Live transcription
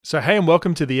So, hey, and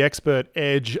welcome to the Expert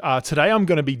Edge. Today, I'm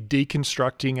going to be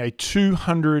deconstructing a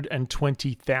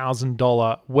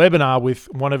 $220,000 webinar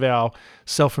with one of our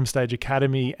Sell From Stage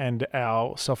Academy and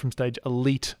our Sell From Stage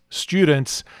Elite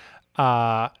students,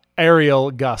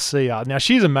 Ariel Garcia. Now,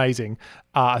 she's amazing.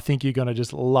 I think you're going to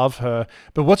just love her.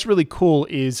 But what's really cool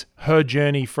is her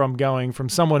journey from going from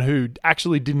someone who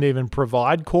actually didn't even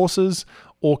provide courses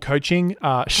or coaching.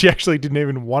 She actually didn't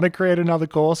even want to create another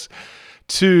course,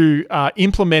 to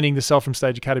implementing the Sell From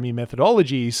Stage Academy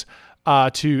methodologies,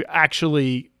 to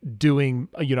actually doing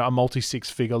a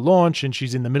multi-six-figure launch. And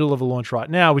she's in the middle of a launch right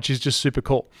now, which is just super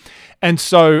cool. And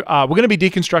so we're going to be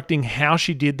deconstructing how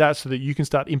she did that so that you can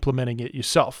start implementing it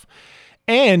yourself.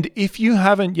 And if you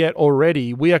haven't yet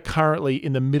already, we are currently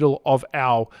in the middle of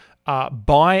our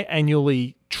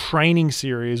biannually training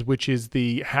series, which is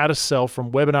the How to Sell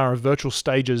from Webinar and Virtual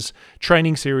Stages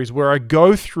training series, where I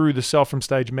go through the Sell From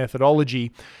Stage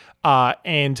methodology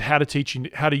and how to teach you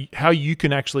how you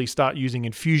can actually start using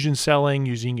infusion selling,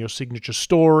 using your signature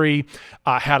story,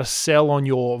 how to sell on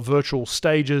your virtual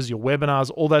stages, your webinars,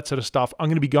 all that sort of stuff. I'm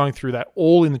going to be going through that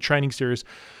all in the training series.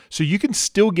 So you can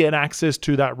still get access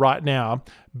to that right now,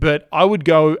 but I would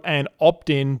go and opt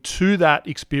in to that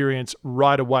experience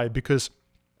right away because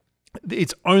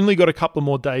it's only got a couple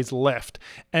more days left.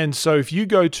 And so if you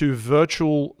go to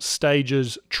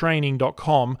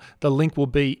virtualstagestraining.com, the link will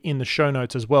be in the show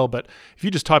notes as well. But if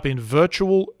you just type in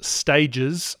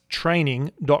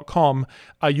virtualstagestraining.com,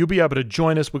 you'll be able to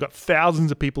join us. We've got thousands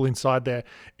of people inside there.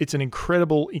 It's an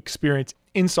incredible experience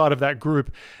inside of that group.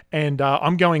 And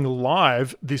I'm going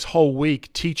live this whole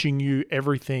week teaching you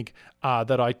everything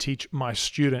that I teach my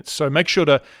students. So make sure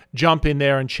to jump in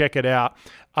there and check it out.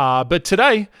 But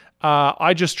today,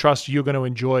 I just trust you're going to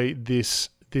enjoy this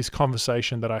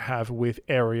conversation that I have with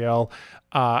Ariel.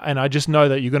 And I just know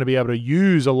that you're going to be able to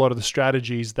use a lot of the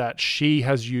strategies that she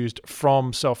has used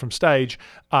from Sell From Stage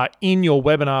in your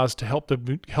webinars to help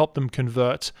them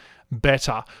convert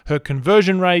better. Her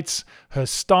conversion rates, her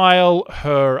style,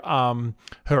 her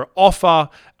offer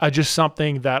are just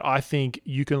something that I think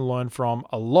you can learn from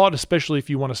a lot, especially if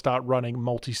you want to start running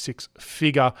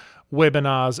multi-six-figure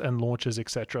webinars and launches,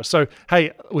 etc. So,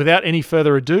 hey, without any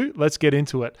further ado, let's get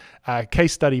into it.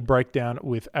 Case study breakdown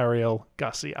with Ariel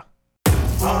Garcia.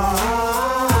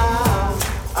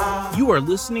 You are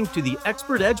listening to the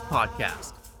Expert Edge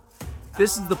podcast.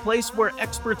 This is the place where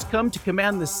experts come to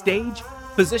command the stage,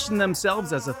 position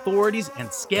themselves as authorities,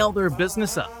 and scale their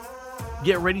business up.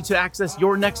 Get ready to access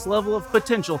your next level of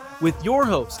potential with your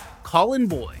host, Colin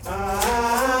Boyd.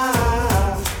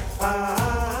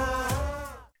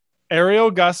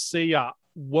 Ariel Garcia,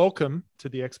 welcome to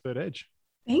the Expert Edge.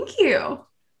 Thank you.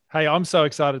 Hey, I'm so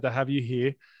excited to have you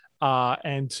here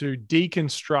and to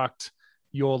deconstruct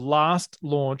your last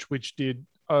launch, which did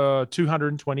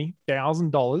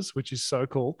 $220,000, which is so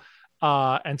cool.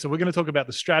 And so we're going to talk about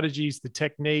the strategies, the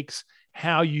techniques,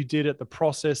 how you did it, the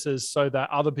processes, so that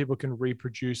other people can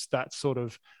reproduce that sort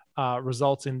of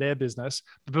results in their business.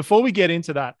 But before we get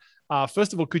into that,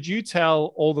 first of all, could you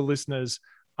tell all the listeners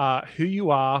who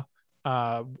you are,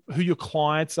 who your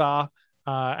clients are,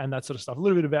 and that sort of stuff, a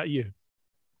little bit about you?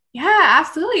 Yeah,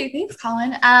 absolutely. Thanks,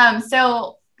 Colin.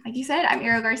 So like you said, I'm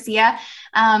Ariel Garcia.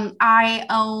 I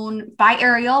own By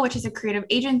Ariel, which is a creative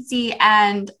agency,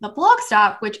 and The Blog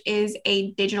Stop, which is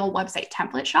a digital website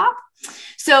template shop.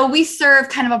 So we serve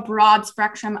kind of a broad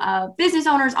spectrum of business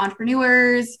owners,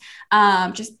 entrepreneurs,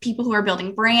 just people who are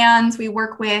building brands. We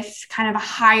work with kind of a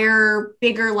higher,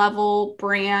 bigger level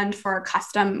brand for a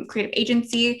custom creative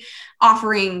agency,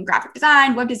 offering graphic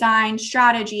design, web design,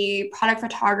 strategy, product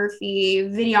photography,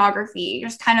 videography,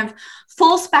 just kind of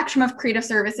full spectrum of creative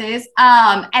services.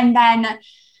 And then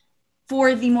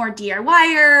for the more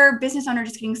DIYer business owner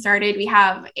just getting started, we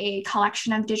have a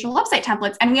collection of digital website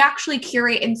templates, and we actually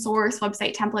curate and source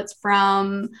website templates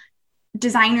from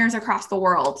designers across the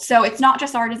world. So it's not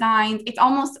just our designs. It's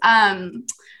almost,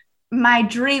 my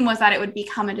dream was that it would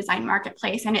become a design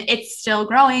marketplace, and it's still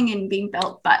growing and being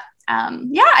built, but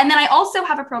yeah. And then I also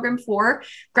have a program for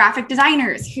graphic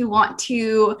designers who want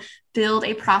to build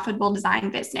a profitable design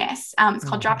business. It's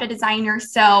called Drop Dead Designer.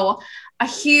 So I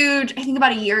think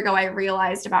about a year ago, I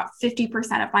realized about 50%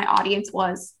 of my audience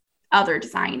was other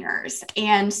designers.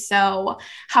 And so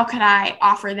how could I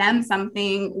offer them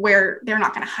something where they're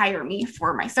not going to hire me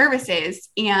for my services?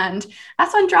 And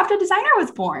that's when Drop Dead Designer was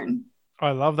born.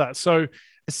 I love that. So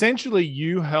essentially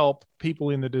you help people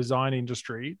in the design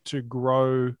industry to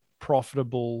grow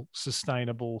profitable,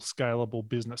 sustainable, scalable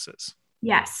businesses.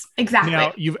 Yes, exactly.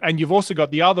 Now you've also got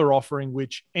the other offering,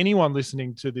 which anyone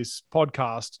listening to this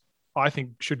podcast, I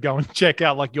think should go and check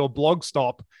out, like your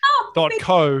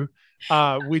blogstop.co.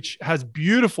 which has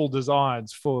beautiful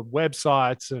designs for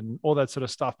websites and all that sort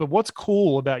of stuff. But what's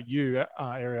cool about you,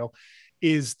 Ariel,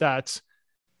 is that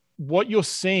what you're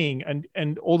seeing,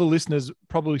 and all the listeners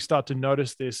probably start to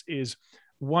notice this, is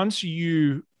once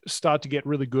you start to get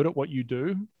really good at what you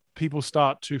do, people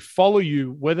start to follow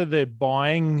you, whether they're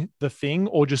buying the thing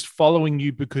or just following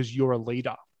you because you're a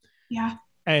leader. Yeah.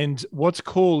 And what's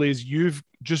cool is you've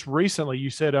just recently, you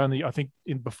said only, I think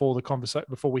before the conversation,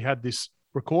 before we had this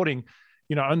recording,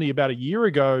 only about a year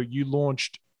ago, you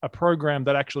launched a program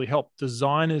that actually helped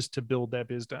designers to build their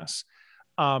business.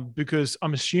 Because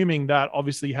I'm assuming that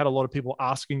obviously you had a lot of people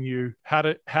asking you, how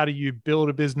do you build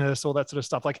a business, all that sort of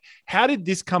stuff. Like, how did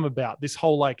this come about? This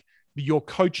whole, like, your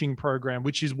coaching program,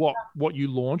 which is what you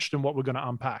launched and what we're going to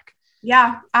unpack.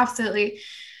 Yeah, absolutely.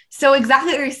 So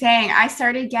exactly what you're saying, I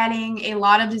started getting a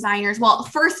lot of designers. Well,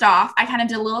 first off, I kind of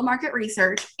did a little market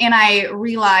research and I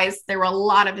realized there were a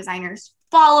lot of designers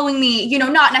following me,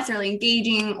 not necessarily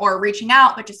engaging or reaching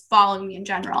out, but just following me in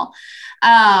general.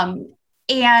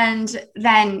 And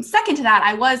then second to that,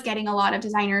 I was getting a lot of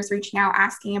designers reaching out,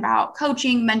 asking about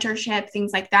coaching, mentorship,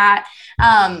 things like that.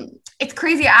 It's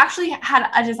crazy. I actually had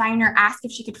a designer ask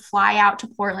if she could fly out to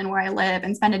Portland, where I live,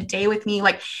 and spend a day with me. And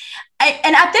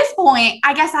at this point,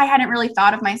 I guess I hadn't really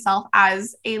thought of myself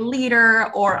as a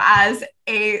leader or as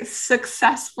a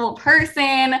successful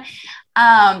person.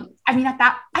 I think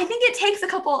it takes a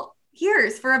couple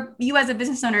years for you as a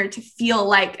business owner to feel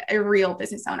like a real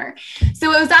business owner.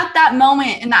 So it was at that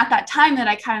moment and at that time that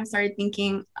I kind of started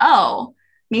thinking, oh,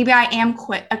 maybe I am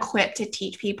equipped to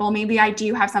teach people. Maybe I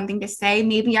do have something to say.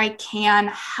 Maybe I can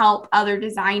help other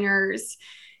designers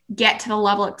get to the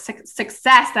level of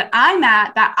success that I'm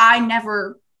at, that I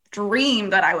never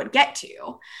dreamed that I would get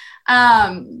to.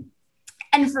 And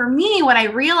for me, what I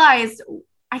realized,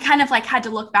 I kind of had to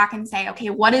look back and say, okay,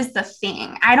 what is the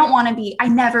thing? I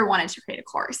never wanted to create a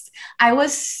course. I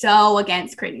was so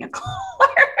against creating a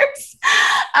course.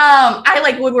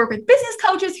 I would work with business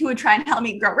coaches who would try and help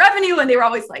me grow revenue. And they were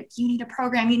always like, you need a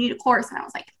program, you need a course. And I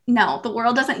was like, no, the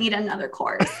world doesn't need another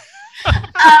course.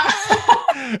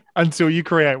 Until you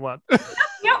create one. Yep.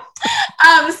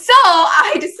 So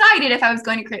I decided if I was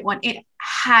going to create one, it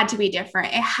had to be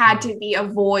different. It had to be a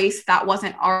voice that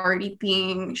wasn't already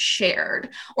being shared,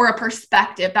 or a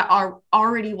perspective that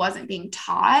already wasn't being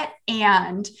taught.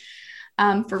 And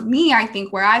for me, I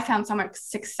think where I found so much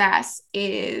success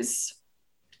is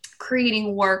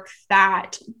creating work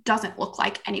that doesn't look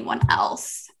like anyone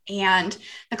else. And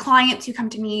the clients who come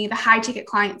to me, the high ticket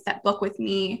clients that book with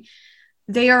me,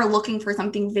 they are looking for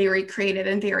something very creative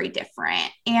and very different.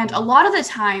 And a lot of the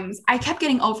times I kept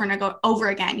getting over and over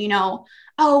again,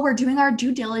 oh, we're doing our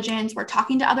due diligence, we're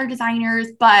talking to other designers,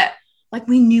 but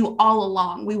we knew all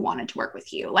along we wanted to work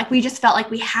with you. We just felt like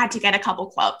we had to get a couple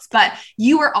quotes, but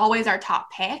you were always our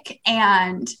top pick.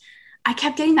 And I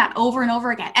kept getting that over and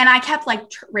over again. And I kept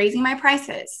raising my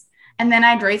prices, and then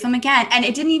I'd raise them again. And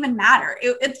it didn't even matter.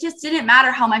 It just didn't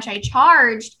matter how much I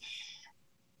charged.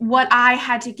 What I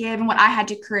had to give and what I had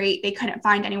to create, they couldn't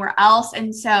find anywhere else.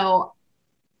 And so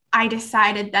I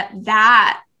decided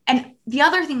that, and the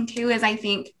other thing too, is I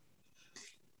think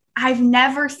I've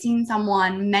never seen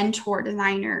someone mentor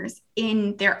designers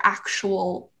in their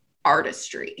actual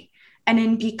artistry and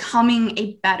in becoming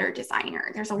a better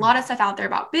designer. There's a lot of stuff out there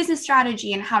about business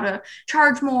strategy and how to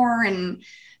charge more and,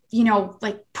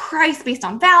 price based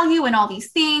on value and all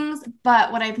these things.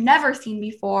 But what I've never seen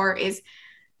before is,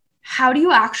 how do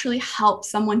you actually help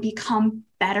someone become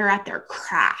better at their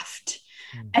craft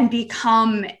and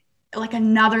become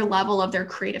another level of their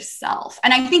creative self?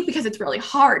 And I think because it's really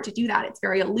hard to do that, it's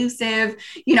very elusive,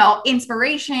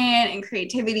 inspiration and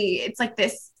creativity. It's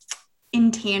this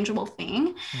intangible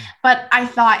thing. But I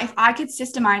thought if I could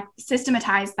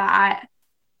systematize that,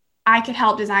 I could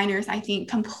help designers, I think,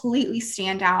 completely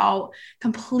stand out,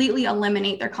 completely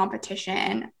eliminate their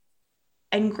competition,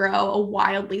 and grow a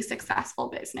wildly successful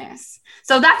business.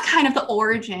 So that's kind of the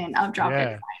origin of Drop Dead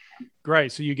Design.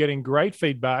 Great. So you're getting great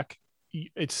feedback.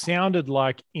 It sounded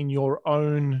like in your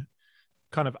own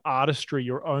kind of artistry,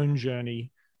 your own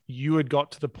journey, you had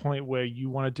got to the point where you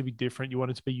wanted to be different. You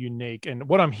wanted to be unique. And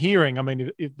what I'm hearing,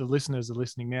 if the listeners are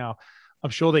listening now, I'm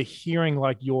sure they're hearing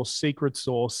your secret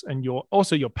sauce and your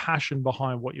passion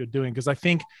behind what you're doing. Because I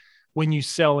think when you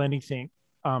sell anything,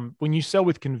 when you sell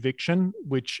with conviction,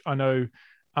 which I know,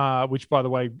 which by the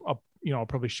way, I'll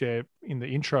probably share in the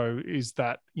intro, is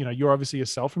that, you're obviously a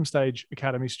Sell From Stage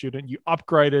Academy student. You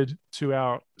upgraded to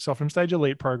our Sell From Stage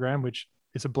Elite program, which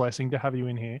is a blessing to have you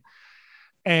in here.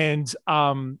 And,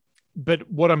 but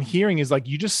what I'm hearing is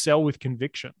you just sell with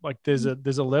conviction. There's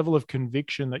a level of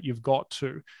conviction that you've got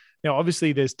to. Now,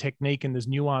 obviously there's technique and there's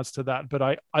nuance to that, but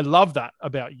I love that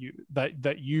about you,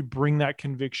 that you bring that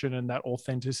conviction and that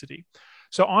authenticity.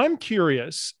 So I'm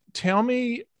curious, tell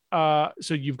me,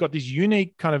 so you've got this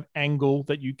unique kind of angle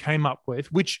that you came up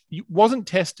with, which wasn't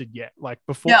tested yet, like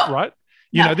before, No. right?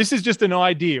 You know, this is just an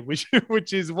idea, which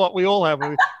is what we all have.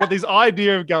 We've got this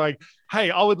idea of going, hey,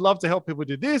 I would love to help people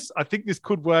do this. I think this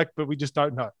could work, but we just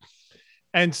don't know.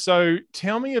 And so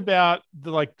tell me about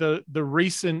the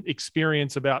recent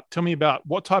experience tell me about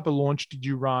what type of launch did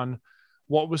you run?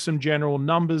 What were some general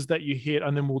numbers that you hit?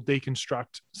 And then we'll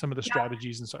deconstruct some of the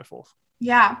strategies and so forth.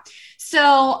 Yeah.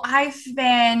 So I've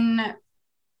been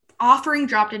offering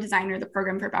Drop Dead Designer, the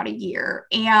program, for about a year.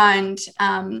 And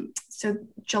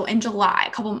so in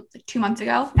July, 2 months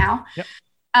ago now,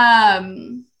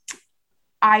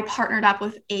 I partnered up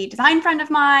with a design friend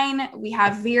of mine. We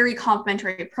have very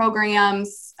complementary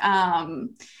programs.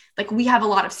 We have a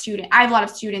lot of I have a lot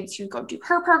of students who go do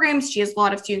her programs. She has a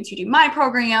lot of students who do my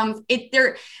programs.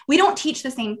 We don't teach the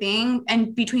same thing.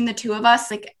 And between the two of us,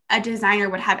 like, a designer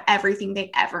would have everything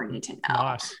they ever need to know.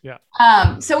 Nice. Yeah.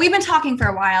 So we've been talking for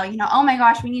a while, oh my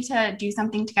gosh, we need to do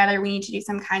something together. We need to do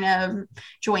some kind of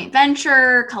joint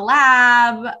venture,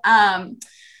 collab.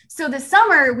 So this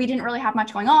summer, we didn't really have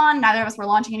much going on. Neither of us were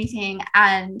launching anything.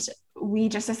 And we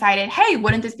just decided, hey,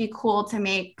 wouldn't this be cool to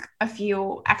make a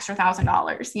few extra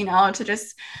 $1,000, to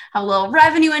just have a little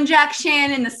revenue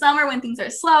injection in the summer when things are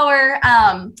slower.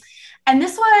 And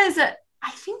this was,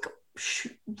 I think,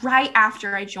 right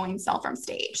after I joined Sell From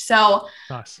Stage. So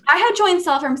nice. I had joined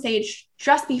Sell From Stage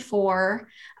just before,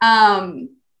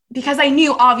 because I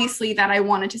knew obviously that I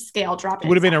wanted to scale Drop Dead. It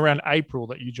would have been around April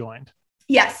that you joined.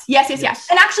 Yes.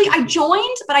 And actually I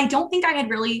joined, but I don't think I had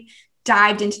really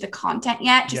dived into the content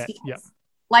yet, just because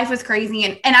life was crazy.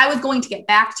 And I was going to get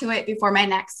back to it before my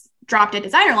next Drop Dead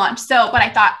Designer launch. But I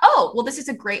thought, oh, well, this is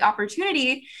a great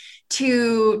opportunity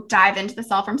to dive into the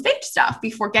Sell From Stage stuff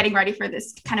before getting ready for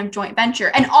this kind of joint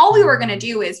venture. And all we were going to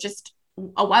do is just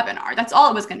a webinar. That's all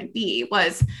it was going to be,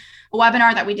 was a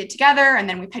webinar that we did together. And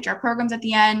then we pitch our programs at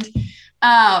the end.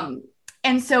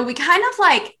 And so we kind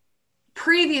of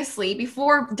previously,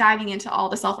 before diving into all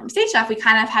the Sell From Stage stuff, we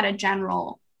kind of had a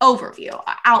general overview,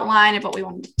 outline of what we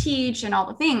wanted to teach and all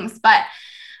the things. But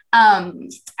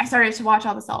I started to watch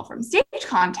all the Sell From Stage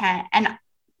content, and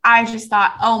I just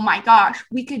thought, oh my gosh,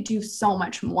 we could do so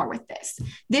much more with this.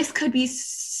 This could be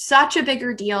such a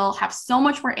bigger deal, have so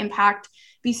much more impact,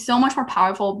 be so much more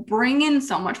powerful, bring in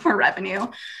so much more revenue.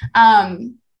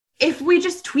 If we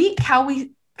just tweak how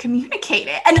we communicate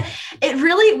it. And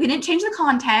we didn't change the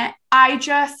content. I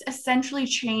just essentially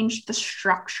changed the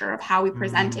structure of how we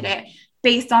presented it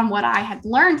based on what I had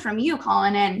learned from you,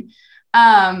 Colin.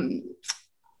 And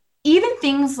even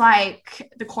things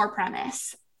like the core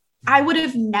premise, I would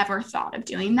have never thought of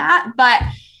doing that, but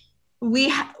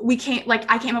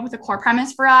I came up with a core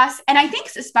premise for us. And I think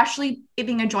especially it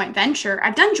being a joint venture,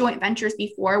 I've done joint ventures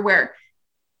before where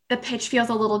the pitch feels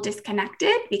a little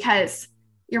disconnected because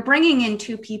you're bringing in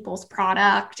two people's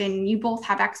product and you both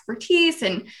have expertise,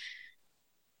 and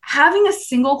having a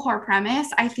single core premise,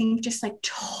 I think just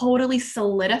totally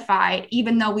solidified,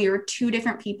 even though we were two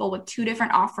different people with two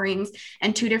different offerings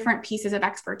and two different pieces of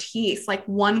expertise,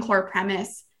 one core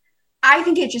premise. I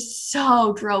think it just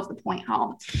so drove the point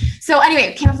home. So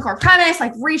anyway, came up with the core premise,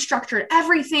 restructured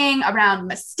everything around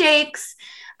mistakes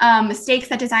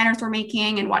that designers were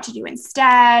making and what to do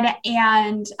instead.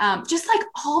 And just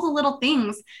all the little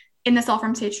things in the Sell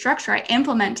From Stage structure I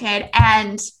implemented.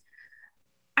 And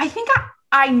I think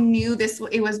I knew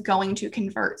it was going to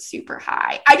convert super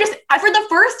high. For the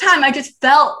first time, I just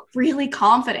felt really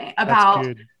confident about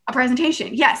a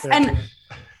presentation. Yes. That's and good.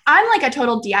 I'm a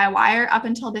total DIYer up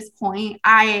until this point.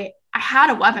 I had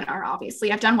a webinar,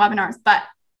 obviously. I've done webinars, but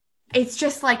it's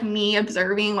just me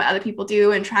observing what other people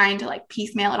do and trying to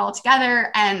piecemeal it all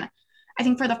together. And I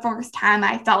think for the first time,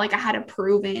 I felt like I had a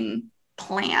proven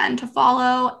plan to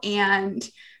follow. And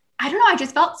I don't know, I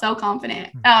just felt so confident.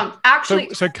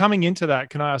 Actually. So coming into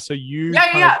that, can I ask, so you,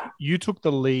 you took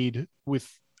the lead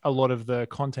with a lot of the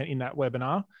content in that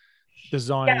webinar,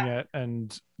 designing it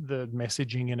and the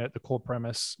messaging in it, the core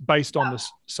premise based on the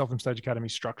Sell From Stage Academy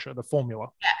structure, the formula.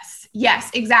 Yes,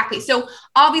 exactly. So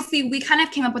obviously we kind of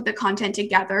came up with the content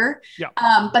together,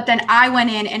 but then I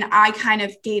went in and I kind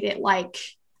of gave it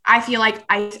I feel like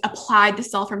I applied the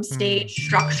Sell From Stage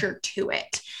structure to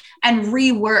it and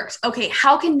reworked, okay,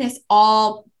 how can this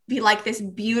all be this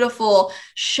beautiful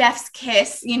chef's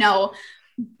kiss,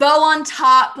 bow on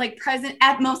top,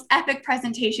 most epic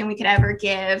presentation we could ever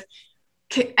give,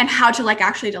 and how to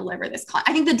actually deliver this content.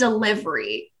 I think the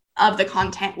delivery of the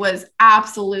content was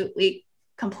absolutely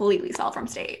completely Sell From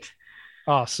Stage.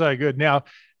 Oh, so good. Now,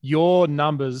 your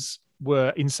numbers were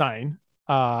insane.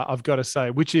 I've got to say,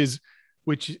 which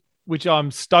which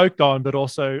I'm stoked on, but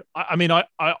also, I mean, I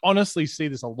honestly see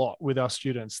this a lot with our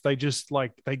students. They just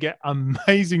like they get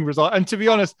amazing results, and to be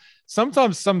honest,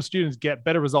 sometimes some students get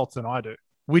better results than I do,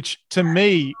 which to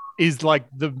me is like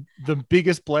the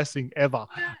biggest blessing ever.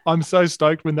 I'm so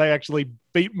stoked when they actually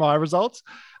beat my results,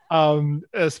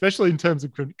 especially in terms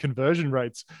of conversion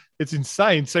rates. It's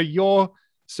insane. So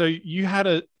you had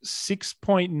a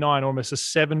 6.9, almost a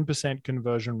 7%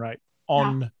 conversion rate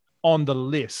on the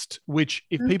list, which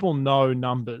if people know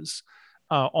numbers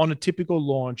on a typical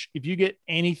launch, if you get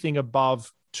anything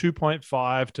above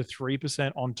 2.5 to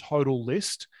 3% on total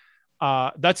list,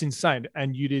 that's insane.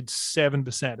 And you did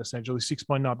 7%, essentially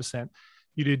 6.9%.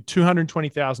 You did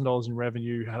 $220,000 in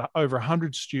revenue, had over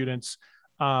 100 students.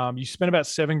 You spent about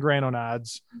 $7,000 on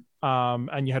ads,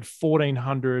 and you had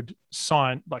 1,400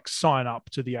 sign up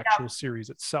to the actual series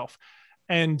itself.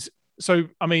 And so,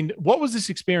 I mean, what was this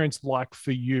experience like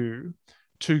for you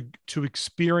to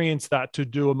experience that, to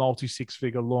do a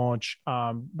multi-six-figure launch?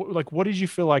 What did you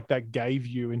feel like that gave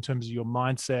you in terms of your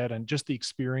mindset and just the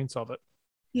experience of it?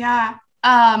 Yeah.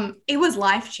 It was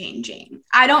life-changing.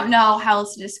 I don't know how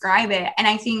else to describe it. And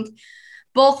I think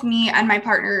both me and my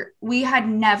partner, we had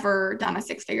never done a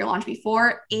six-figure launch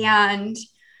before. And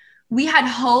we had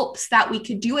hopes that we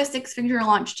could do a six-figure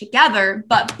launch together,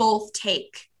 but both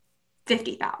take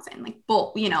 50,000, like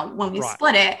both, when we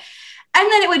split it.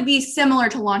 And then it would be similar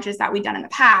to launches that we'd done in the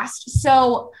past.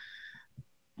 So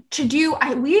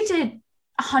we did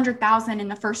 100,000 in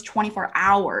the first 24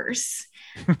 hours.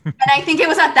 And I think it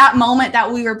was at that moment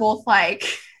that we were both like,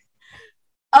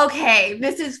 okay,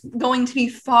 this is going to be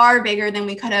far bigger than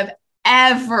we could have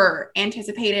ever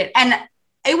anticipated. And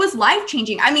it was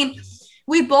life-changing. I mean,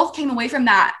 we both came away from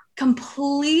that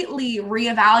completely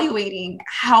reevaluating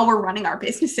how we're running our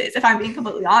businesses, if I'm being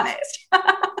completely honest.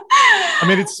 I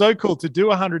mean, it's so cool to do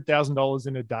 $100,000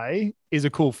 in a day is a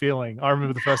cool feeling. I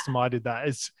remember the first time I did that.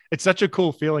 It's such a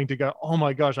cool feeling to go, oh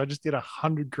my gosh, I just did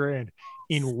 $100,000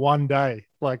 in one day.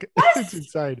 Like, it's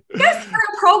insane. Yes, for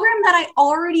a program that I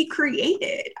already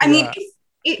created. I mean,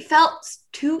 it felt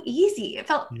too easy. It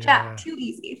felt too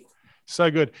easy.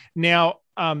 So good. Now,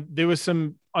 there was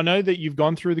I know that you've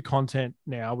gone through the content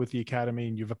now with the Academy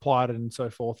and you've applied it and so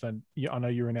forth. And I know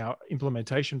you're in our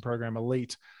implementation program,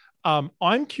 Elite.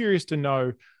 I'm curious to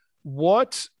know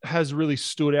what has really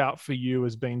stood out for you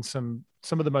as being some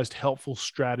of the most helpful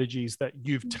strategies that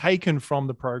you've taken from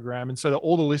the program, and so that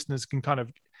all the listeners can kind of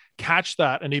catch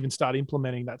that and even start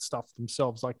implementing that stuff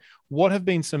themselves. Like, what have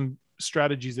been some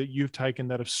strategies that you've taken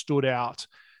that have stood out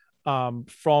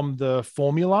from the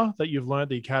formula that you've learned at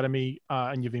the Academy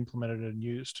and you've implemented and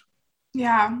used?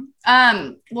 Yeah.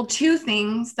 Well, two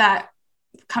things that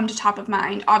come to top of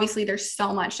mind. Obviously, there's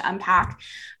so much to unpack,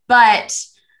 but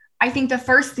I think the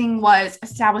first thing was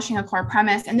establishing a core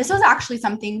premise. And this was actually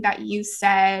something that you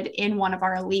said in one of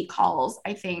our Elite calls,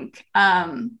 I think,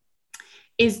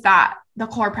 is that the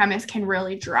core premise can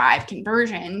really drive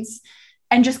conversions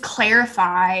and just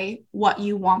clarify what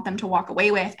you want them to walk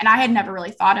away with. And I had never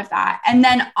really thought of that. And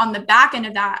then on the back end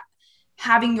of that,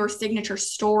 having your signature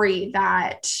story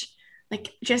that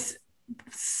like just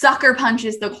sucker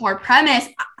punches the core premise.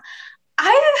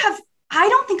 I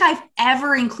don't think I've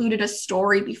ever included a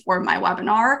story before my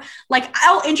webinar. Like,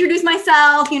 I'll introduce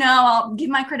myself, I'll give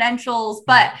my credentials,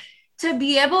 but to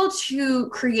be able to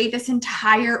create this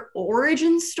entire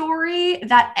origin story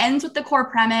that ends with the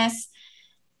core premise,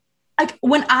 like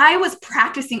when I was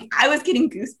practicing, I was getting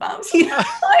goosebumps,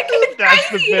 like that's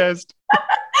crazy. The best.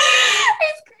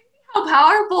 It's crazy how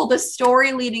powerful the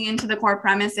story leading into the core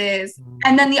premise is.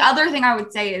 And then the other thing I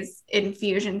would say is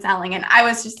infusion selling. And I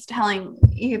was just telling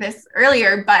you this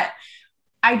earlier, but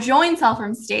I joined Sell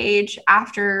from Stage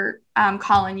after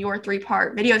Colin, your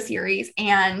 3-part video series,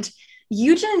 and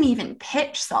you didn't even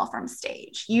pitch Sell from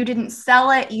Stage. You didn't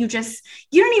sell it. You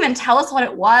didn't even tell us what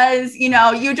it was.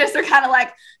 You just are kind of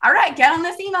like, all right, get on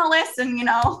this email list and,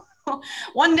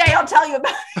 one day I'll tell you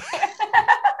about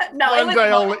it. No, one day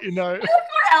I'll let you know. It was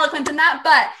more eloquent than that,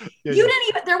 but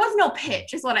there was no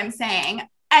pitch is what I'm saying.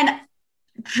 And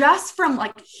just from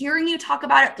like hearing you talk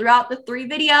about it throughout the 3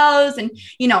 videos and,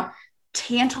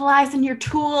 tantalizing your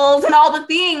tools and all the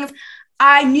things,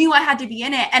 I knew I had to be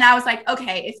in it. And I was like,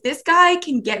 okay, if this guy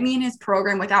can get me in his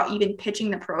program without even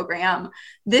pitching the program,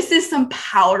 this is some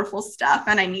powerful stuff.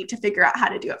 And I need to figure out how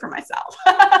to do it for myself.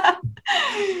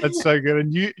 That's so good.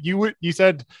 And you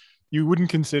said you wouldn't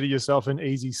consider yourself an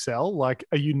easy sell. Like,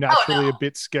 are you naturally a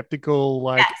bit skeptical?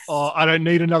 Like, I don't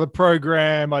need another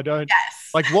program. I don't. Yes.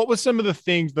 Like, what were some of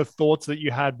the thoughts that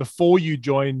you had before you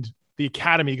joined the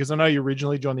academy, because I know you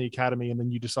originally joined the academy and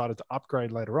then you decided to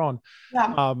upgrade later on.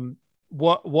 Yeah.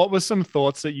 What were some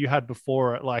thoughts that you had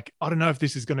before it? Like, I don't know if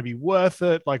this is going to be worth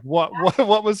it. Like what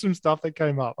was some stuff that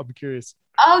came up? I'm curious.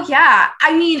 Oh yeah.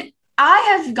 I mean,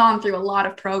 I have gone through a lot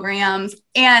of programs,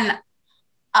 and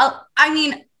I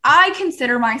mean, I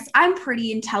consider I'm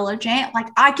pretty intelligent. Like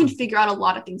I can figure out a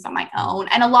lot of things on my own.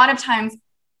 And a lot of times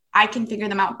I can figure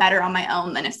them out better on my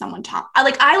own than if someone taught. I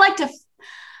like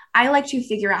to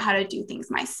figure out how to do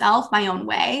things myself, my own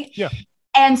way. Yeah.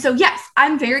 And so, yes,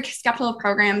 I'm very skeptical of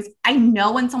programs. I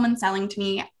know when someone's selling to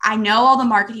me, I know all the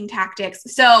marketing tactics.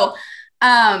 So,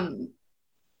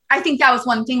 I think that was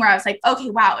one thing where I was like, okay,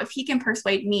 wow, if he can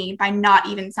persuade me by not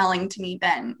even selling to me,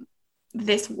 then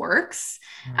this works.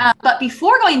 But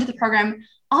before going into the program,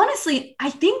 honestly, I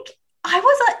think I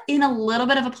was in a little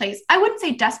bit of a place. I wouldn't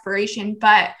say desperation,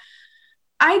 but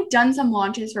I'd done some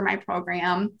launches for my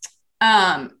program.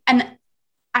 And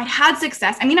I'd had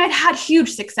success. I mean, I'd had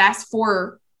huge success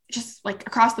for just like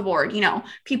across the board. You know,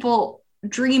 people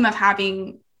dream of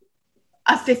having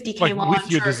a 50K like launch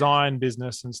with your design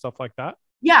business and stuff like that.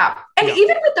 Yeah. And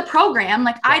even with the program,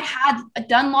 like I'd had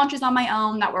done launches on my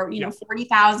own that were,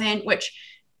 40,000, which,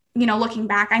 looking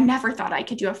back, I never thought I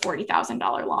could do a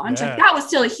 $40,000 launch. Like that was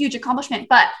still a huge accomplishment,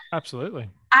 but absolutely,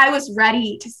 I was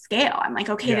ready to scale. I'm like,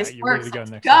 okay, this works. Let's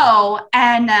go.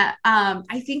 And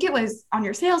I think it was on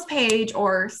your sales page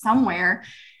or somewhere,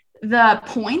 the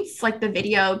points, like the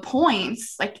video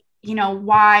points, like,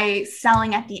 why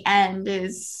selling at the end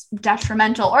is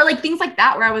detrimental, or like things like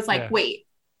that, where I was like, wait,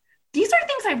 these are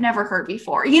things I've never heard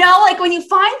before. Like when you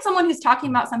find someone who's talking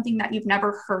about something that you've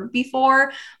never heard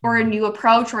before, or a new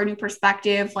approach or a new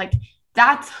perspective, like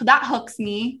that hooks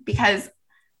me, because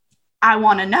I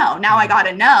want to know. Now I got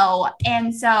to know.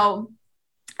 And so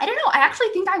I don't know. I actually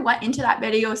think I went into that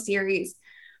video series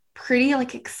pretty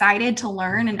like excited to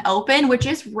learn and open, which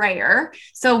is rare.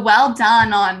 So well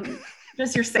done on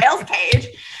just your sales page.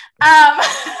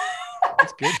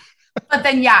 That's good. But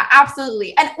then, yeah,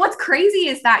 absolutely. And what's crazy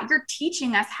is that you're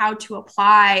teaching us how to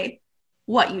apply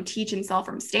what you teach in Sell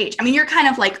from Stage. I mean, you're kind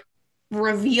of like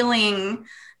revealing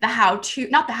the how-to,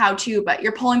 not the how-to, but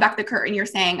you're pulling back the curtain. You're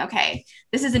saying, okay,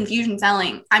 this is infusion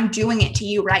selling. I'm doing it to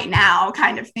you right now,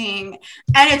 kind of thing.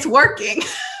 And it's working.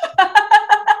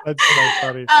 That's so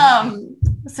funny.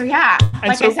 So yeah, and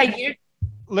like so, I said,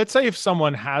 let's say if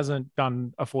someone hasn't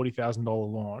done a $40,000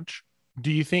 launch, do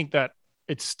you think that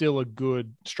it's still a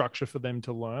good structure for them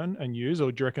to learn and use,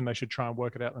 or do you reckon they should try and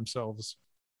work it out themselves?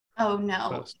 Oh no,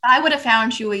 first? I would have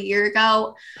found you a year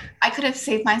ago. I could have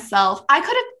saved myself. I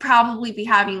could have probably be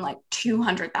having like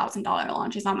 $200,000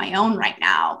 launches on my own right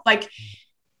now. Like,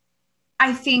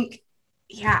 I think,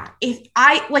 if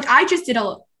I just did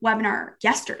a webinar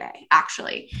yesterday,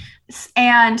 actually,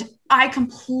 and I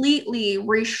completely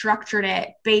restructured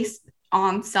it based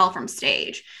on Sell from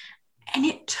Stage. And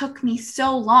it took me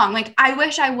so long. Like, I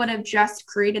wish I would have just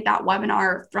created that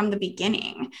webinar from the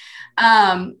beginning.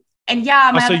 And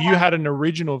so you had an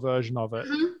original version of it,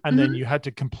 and then you had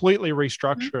to completely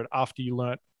restructure it after you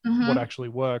learned what actually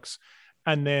works.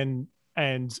 And then,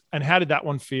 and how did that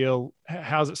one feel?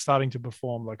 How's it starting to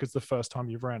perform? Like, it's the first time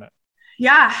you've ran it.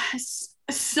 Yeah.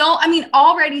 So, I mean,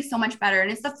 already so much better.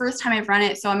 And it's the first time I've run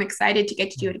it. So I'm excited to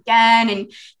get to do it again and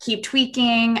keep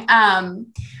tweaking.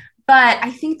 But I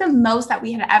think the most that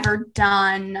we had ever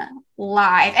done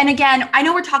live, and again, I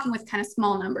know we're talking with kind of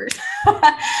small numbers,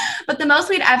 but the most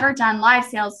we'd ever done live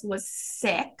sales was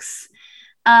 6.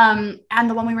 And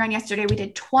the one we ran yesterday, we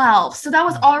did 12. So that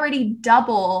was already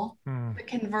double the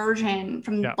conversion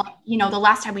from, the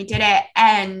last time we did it.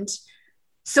 And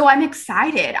so I'm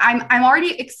excited. I'm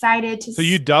already excited to. So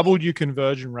you doubled your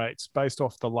conversion rates based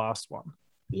off the last one.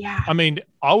 Yeah. I mean,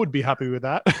 I would be happy with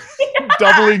that.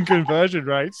 Doubling conversion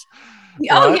rates.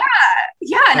 Oh, right?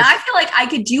 Yeah. And I feel like I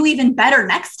could do even better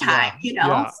next time,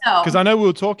 So, because I know we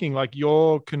were talking like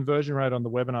your conversion rate on the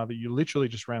webinar that you literally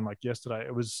just ran like yesterday.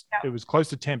 It was close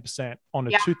to 10% on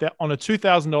a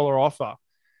 $2,000 offer.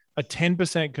 A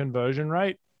 10% conversion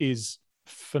rate is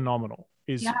phenomenal.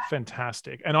 Is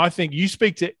fantastic. And I think you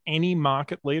speak to any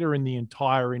market leader in the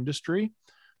entire industry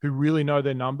who really know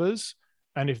their numbers,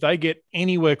 and if they get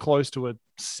anywhere close to a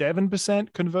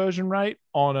 7% conversion rate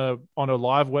on a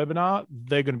live webinar,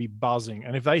 they're going to be buzzing.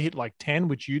 And if they hit like 10,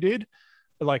 which you did,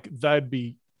 like they'd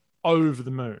be over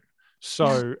the moon.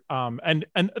 So, and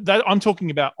that I'm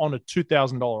talking about on a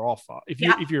 $2,000 offer.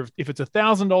 If it's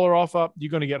 $1,000 offer,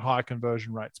 you're going to get higher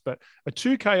conversion rates. But a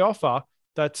 $2,000 offer,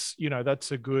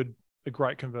 that's a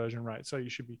great conversion rate. So you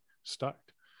should be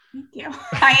stoked. Thank you.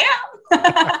 I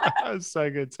am. So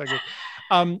good.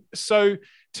 So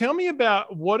tell me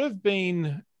about what have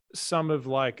been some of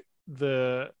like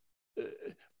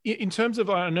in terms of,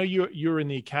 I know you're in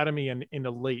the academy and in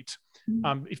Elite.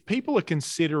 If people are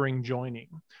considering joining,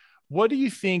 what do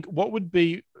you feel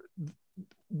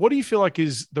like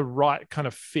is the right kind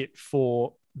of fit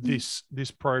for this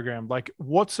program? Like,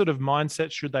 what sort of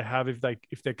mindset should they have if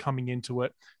they're coming into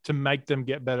it to make them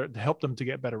get better, to help them to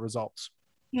get better results?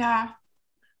 Yeah.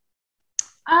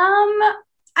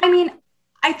 I mean,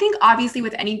 I think obviously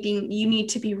with anything, you need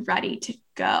to be ready to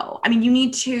go. I mean, you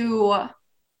need to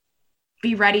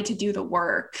be ready to do the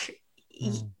work.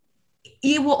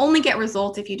 You will only get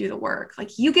results if you do the work.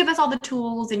 Like, you give us all the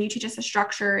tools and you teach us the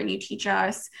structure and you teach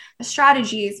us the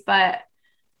strategies, but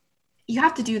you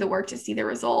have to do the work to see the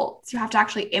results. You have to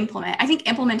actually implement. I think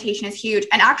implementation is huge.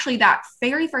 And actually, that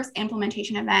very first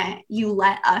implementation event, you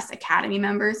let us Academy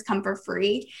members come for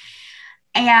free.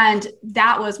 And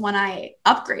that was when I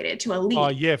upgraded to Elite. Oh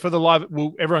yeah. For the live,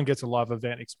 well, everyone gets a live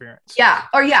event experience. Yeah.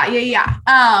 Or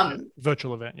yeah.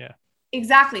 Virtual event. Yeah.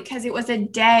 Exactly. Cause it was a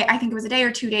day, I think it was a day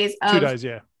or 2 days of 2 days.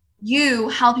 Yeah. You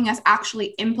helping us actually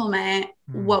implement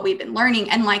what we've been learning.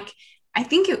 And like, I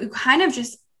think it kind of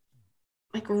just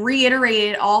like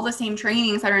reiterated all the same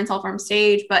trainings that are in Self-Harm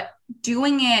Stage, but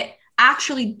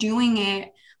actually doing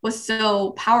it was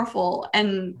so powerful.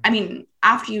 And I mean,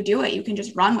 after you do it, you can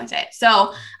just run with it.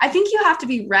 So I think you have to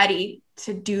be ready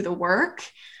to do the work.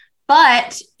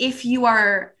 But if you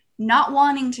are not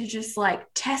wanting to just like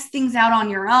test things out on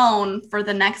your own for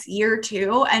the next year or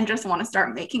two and just want to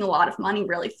start making a lot of money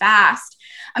really fast,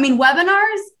 I mean,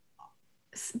 webinars,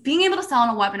 being able to sell on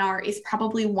a webinar is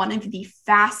probably one of the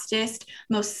fastest,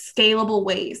 most scalable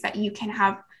ways that you can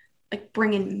have like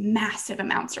bring in massive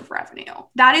amounts of revenue.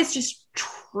 That is just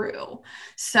true.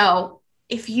 So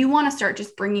if you want to start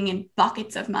just bringing in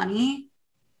buckets of money,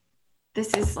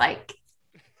 this is like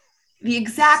the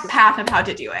exact path of how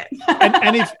to do it.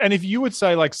 and if you would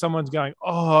say like someone's going,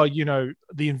 oh, you know,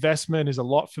 the investment is a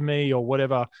lot for me or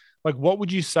whatever, like what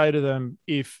would you say to them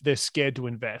if they're scared to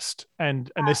invest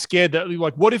and they're scared that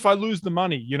like, what if I lose the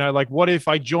money? You know, like what if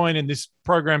I join and this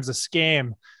program's a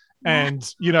scam and,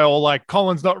 you know, or like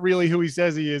Colin's not really who he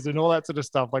says he is and all that sort of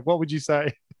stuff. Like, what would you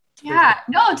say? Yeah,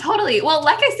 no, totally. Well,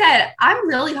 like I said, I'm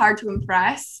really hard to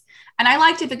impress and I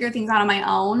like to figure things out on my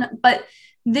own, but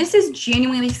this is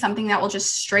genuinely something that will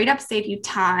just straight up save you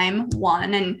time,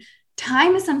 one, and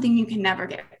time is something you can never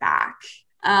get back.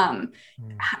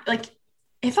 Like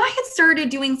if I had started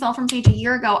doing Self-Harm Stage a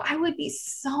year ago, I would be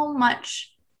so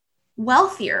much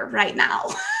wealthier right now.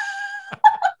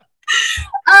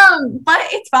 But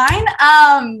it's fine.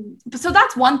 So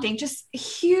that's one thing, just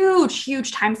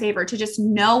huge time saver to just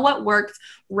know what works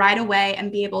right away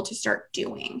and be able to start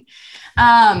doing.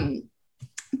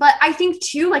 But I think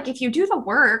too, like if you do the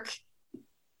work,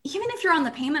 even if you're on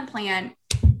the payment plan,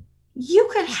 you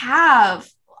could have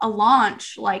a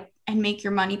launch like and make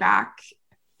your money back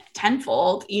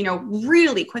tenfold, you know,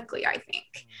 really quickly, I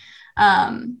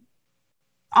think.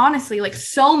 Honestly, like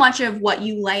so much of what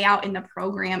you lay out in the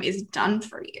program is done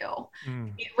for you.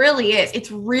 It really is.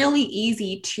 It's really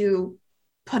easy to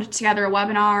put together a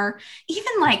webinar,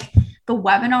 even like the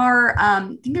webinar.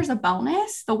 I think there's a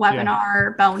bonus, the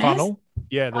webinar bonus. Funnel.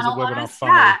 Yeah, there's a webinar bonus.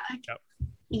 funnel. Yeah.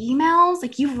 Emails,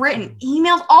 like you've written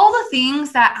emails, all the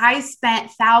things that I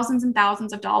spent thousands and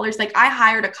thousands of dollars. Like I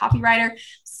hired a copywriter,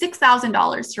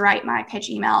 $6,000 to write my pitch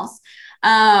emails.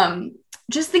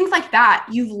 Just things like that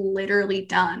you've literally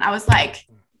done. I was like,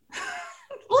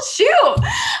 well, shoot,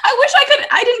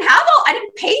 I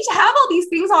didn't pay to have all these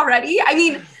things already. I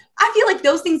mean, I feel like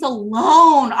those things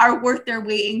alone are worth their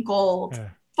weight in gold,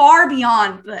 far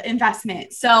beyond the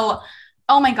investment. So,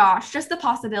 oh my gosh, just the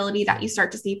possibility that you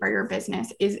start to see for your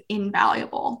business is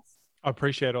invaluable. I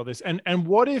appreciate all this. And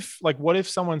what if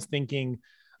someone's thinking,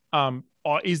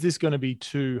 is this going to be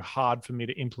too hard for me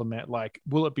to implement? Like,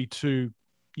 will it be too,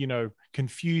 you know,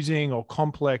 confusing or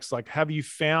complex? Like, have you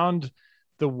found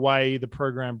the way the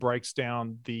program breaks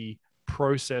down the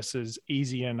processes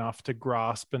easy enough to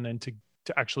grasp and then to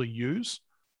actually use?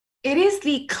 It is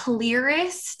the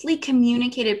clearestly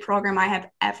communicated program I have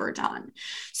ever done.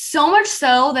 So much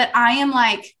so that I am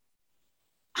like,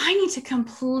 I need to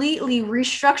completely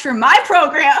restructure my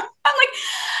program. I'm like,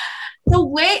 the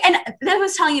way, and I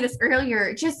was telling you this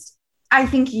earlier, just I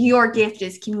think your gift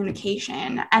is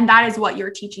communication. And that is what you're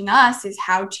teaching us, is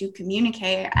how to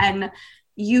communicate. And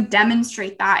you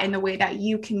demonstrate that in the way that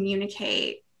you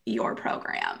communicate your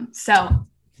program. So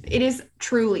it is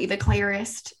truly the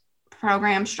clearest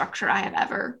program structure I have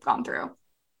ever gone through.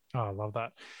 Oh, I love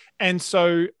that. And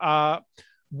so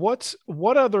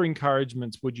what other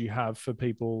encouragements would you have for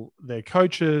people, they're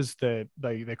coaches, they're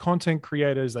content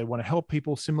creators, they want to help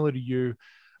people similar to you,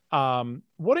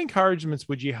 What encouragements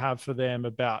would you have for them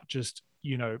about just,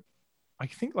 I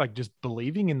think like just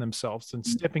believing in themselves and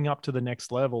stepping up to the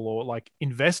next level, or like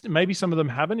maybe some of them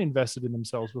haven't invested in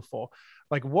themselves before.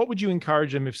 Like, what would you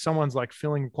encourage them if someone's like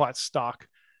feeling quite stuck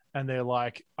and they're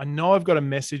like, I know I've got a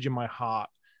message in my heart.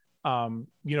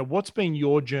 What's been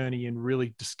your journey in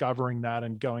really discovering that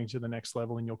and going to the next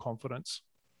level in your confidence?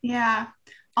 Yeah.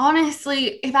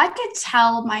 Honestly, if I could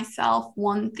tell myself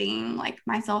one thing, like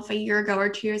myself a year ago or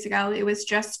 2 years ago, it was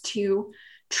just to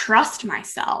trust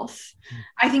myself.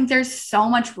 I think there's so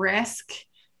much risk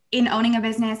in owning a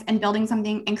business and building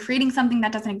something and creating something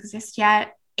that doesn't exist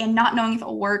yet and not knowing if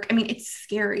it'll work. I mean, it's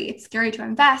scary. It's scary to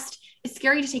invest. It's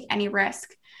scary to take any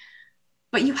risk,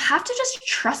 but you have to just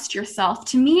trust yourself.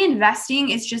 To me, investing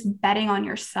is just betting on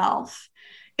yourself.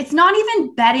 It's not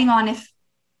even betting on if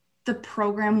the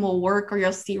program will work or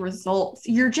you'll see results.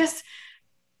 You're just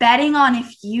betting on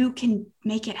if you can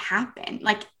make it happen.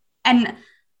 And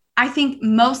I think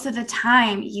most of the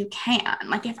time you can.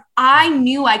 Like, if I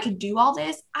knew I could do all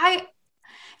this, if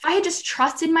I had just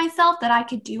trusted myself that I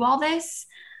could do all this,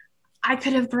 I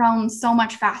could have grown so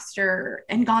much faster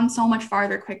and gone so much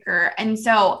farther quicker. And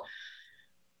so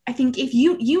I think if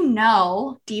you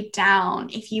know deep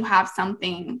down, if you have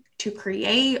something to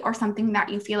create or something that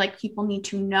you feel like people need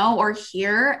to know or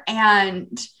hear,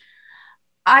 and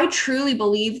I truly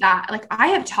believe that, like, I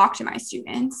have talked to my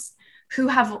students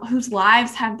whose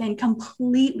lives have been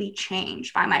completely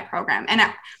changed by my program. And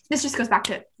this just goes back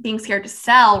to being scared to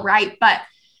sell, right? But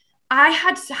I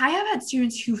have had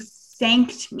students who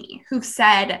thanked me, who've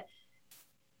said,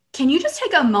 can you just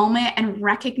take a moment and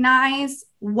recognize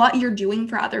what you're doing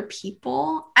for other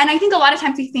people? And I think a lot of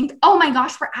times we think, oh my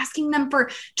gosh, we're asking them for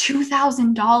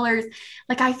 $2,000.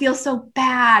 Like, I feel so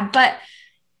bad. But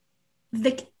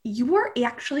you are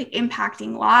actually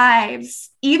impacting lives.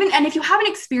 And if you haven't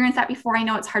experienced that before, I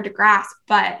know it's hard to grasp,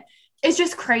 but it's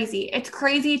just crazy. It's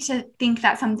crazy to think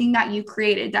that something that you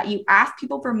created, that you asked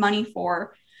people for money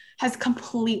for, has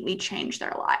completely changed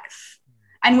their life.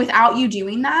 And without you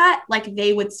doing that, like,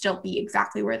 they would still be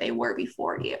exactly where they were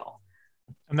before you.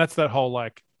 And that's that whole,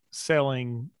 like,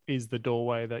 selling is the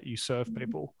doorway that you serve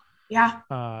people. Yeah.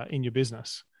 In your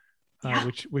business,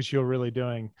 which you're really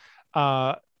doing.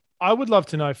 I would love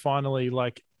to know finally,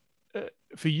 like,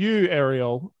 for you,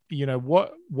 Ariel,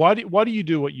 why do you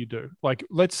do what you do? Like,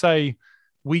 let's say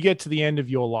we get to the end of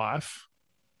your life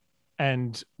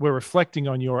and we're reflecting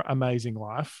on your amazing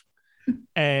life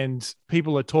and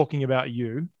people are talking about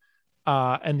you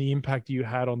and the impact you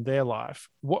had on their life.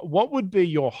 What would be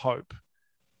your hope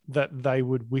that they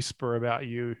would whisper about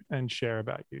you and share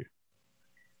about you?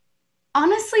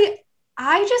 Honestly,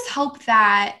 I just hope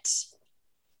that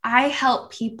I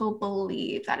help people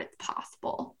believe that it's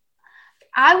possible.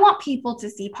 I want people to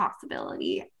see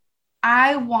possibility.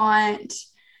 I want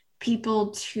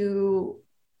people to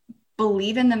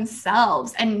believe in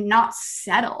themselves and not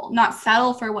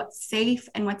settle for what's safe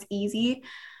and what's easy,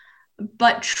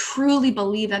 but truly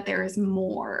believe that there is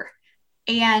more.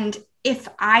 And if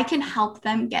I can help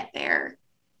them get there,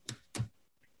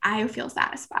 I feel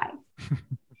satisfied.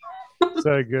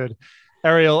 So good.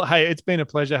 Ariel, hey, it's been a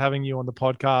pleasure having you on the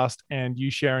podcast and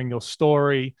you sharing your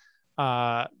story,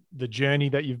 the journey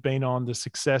that you've been on, the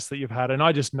success that you've had. And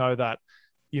I just know that,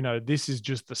 this is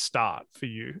just the start for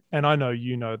you. And I know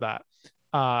you know that.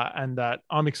 And that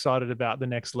I'm excited about the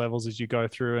next levels as you go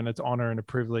through. And it's an honor and a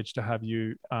privilege to have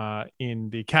you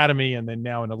in the academy and then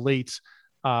now in Elite.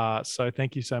 So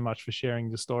thank you so much for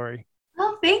sharing the story.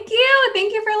 Oh, thank you.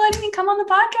 Thank you for letting me come on the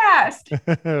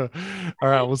podcast. All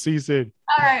right. We'll see you soon.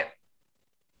 All right.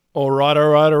 All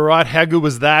right. How good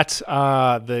was that?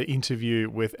 The interview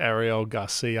with Ariel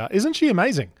Garcia. Isn't she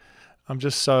amazing? I'm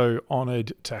just so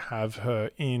honored to have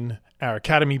her in our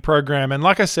academy program. And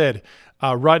like I said,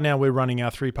 right now we're running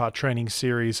our 3-part training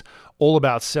series all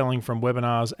about selling from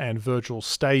webinars and virtual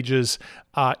stages.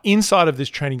 Inside of this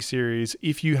training series,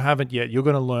 if you haven't yet, you're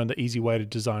going to learn the easy way to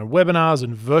design webinars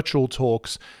and virtual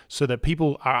talks so that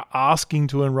people are asking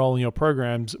to enroll in your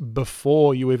programs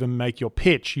before you even make your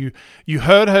pitch. You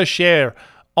heard her share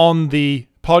on the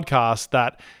podcast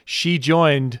that she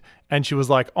joined and she was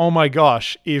like, oh my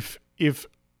gosh, if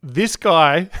this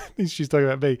guy, she's talking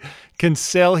about me, can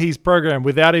sell his program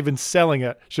without even selling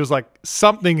it, she was like,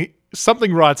 something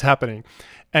right's happening.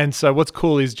 And so what's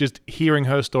cool is just hearing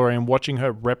her story and watching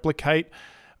her replicate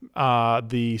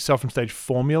the Sell from Stage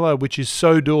formula, which is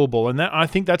so doable. And I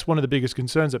think that's one of the biggest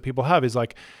concerns that people have is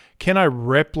like, can I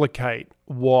replicate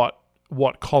what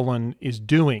Colin is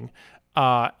doing?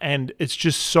 And it's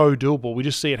just so doable. We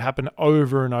just see it happen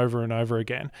over and over and over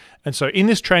again. And so in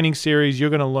this training series, you're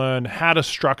going to learn how to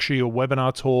structure your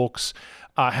webinar talks,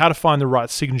 how to find the right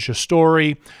signature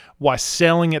story, why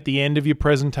selling at the end of your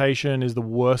presentation is the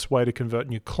worst way to convert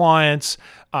new clients,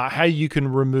 how you can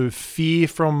remove fear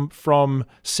from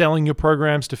selling your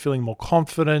programs to feeling more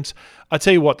confident. I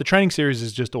tell you what, the training series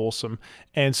is just awesome.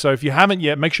 And so if you haven't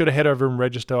yet, make sure to head over and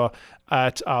register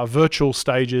at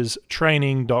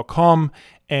virtualstagestraining.com.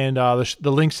 And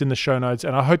the link's in the show notes.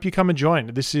 And I hope you come and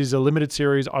join. This is a limited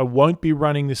series. I won't be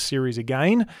running this series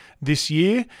again this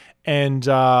year. And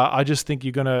I just think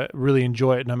you're going to really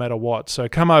enjoy it no matter what. So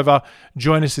come over,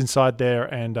 join us inside there,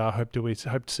 and hope to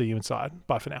see you inside.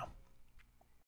 Bye for now.